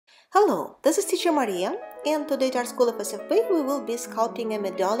Hello, this is teacher Maria, and today at our School of SFP we will be sculpting a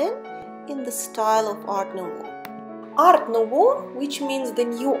medallion in the style of Art Nouveau. Art Nouveau, which means the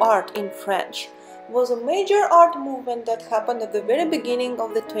new art in French, was a major art movement that happened at the very beginning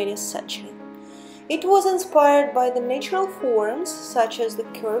of the 20th century. It was inspired by the natural forms such as the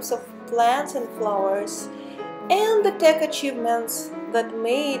curves of plants and flowers and the tech achievements that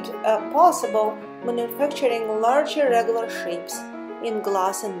made possible manufacturing larger regular shapes in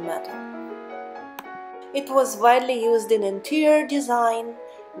glass and metal. It was widely used in interior design,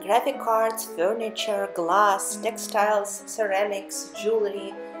 graphic arts, furniture, glass, textiles, ceramics,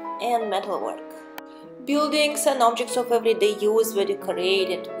 jewelry, and metalwork. Buildings and objects of everyday use were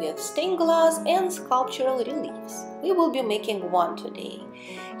decorated with stained glass and sculptural reliefs. We will be making one today.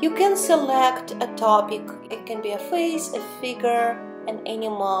 You can select a topic. It can be a face, a figure, an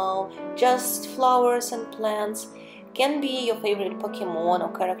animal, just flowers and plants. Can be your favorite Pokemon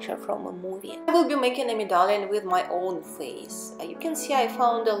or character from a movie. I will be making a medallion with my own face. You can see I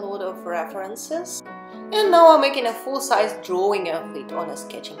found a lot of references. And now I'm making a full-size drawing of it on a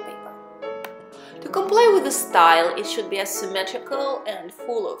sketching paper. To comply with the style, it should be asymmetrical and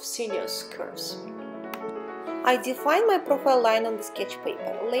full of sinuous curves. I define my profile line on the sketch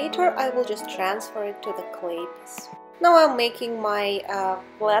paper. Later I will just transfer it to the clay piece. Now I'm making my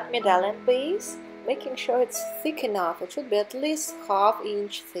flat medallion base, making sure it's thick enough. It should be at least ½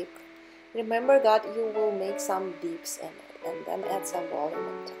 inch thick. Remember that you will make some dips in it and then add some volume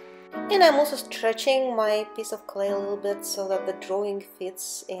on top. And I'm also stretching my piece of clay a little bit so that the drawing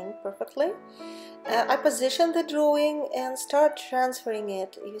fits in perfectly. I position the drawing and start transferring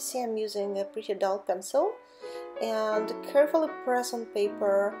it. You see I'm using a pretty dull pencil and carefully press on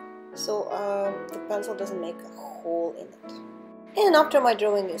paper so the pencil doesn't make a hole in it. And after my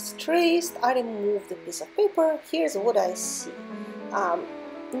drawing is traced, I remove the piece of paper. Here's what I see.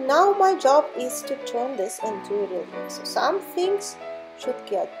 Now my job is to turn this into a relief. So some things should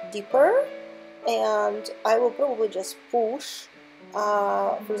get deeper, and I will probably just push,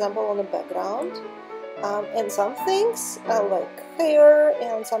 for example, on the background. And some things like hair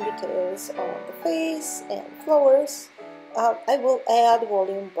and some details on the face and flowers, I will add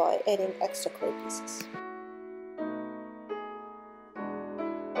volume by adding extra clay pieces.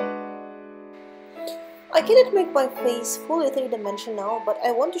 I cannot make my face fully three-dimensional, but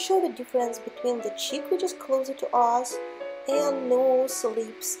I want to show the difference between the cheek, which is closer to us, and nose,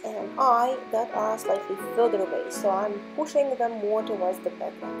 lips, and eye that are slightly further away, so I'm pushing them more towards the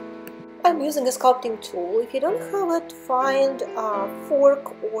background. I'm using a sculpting tool. If you don't have it, find a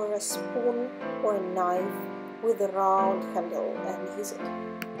fork or a spoon or a knife with a round handle and use it.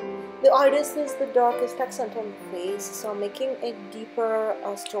 The iris is the darkest accent on the face, so I'm making a deeper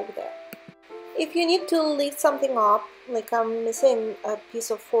stroke there. If you need to lift something up, like I'm missing a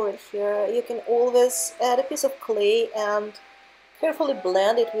piece of forehead here, you can always add a piece of clay and carefully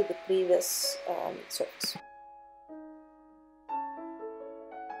blend it with the previous surface.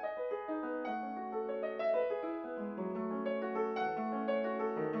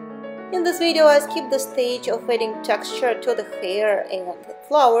 In this video I skip the stage of adding texture to the hair and the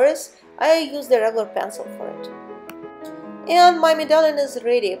flowers. I use the regular pencil for it. And my medallion is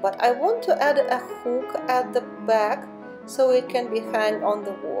ready, but I want to add a hook at the back so it can be hung on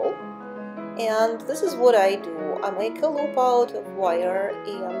the wall. And this is what I do. I make a loop out of wire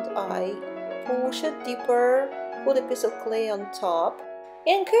and I push it deeper, put a piece of clay on top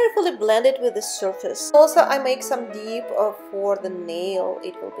and carefully blend it with the surface. Also I make some dip for the nail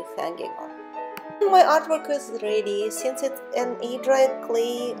it will be hanging on. My artwork is ready. Since it's an air-dried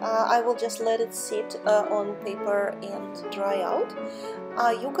clay, I will just let it sit on paper and dry out.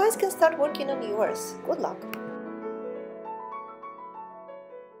 You guys can start working on yours. Good luck!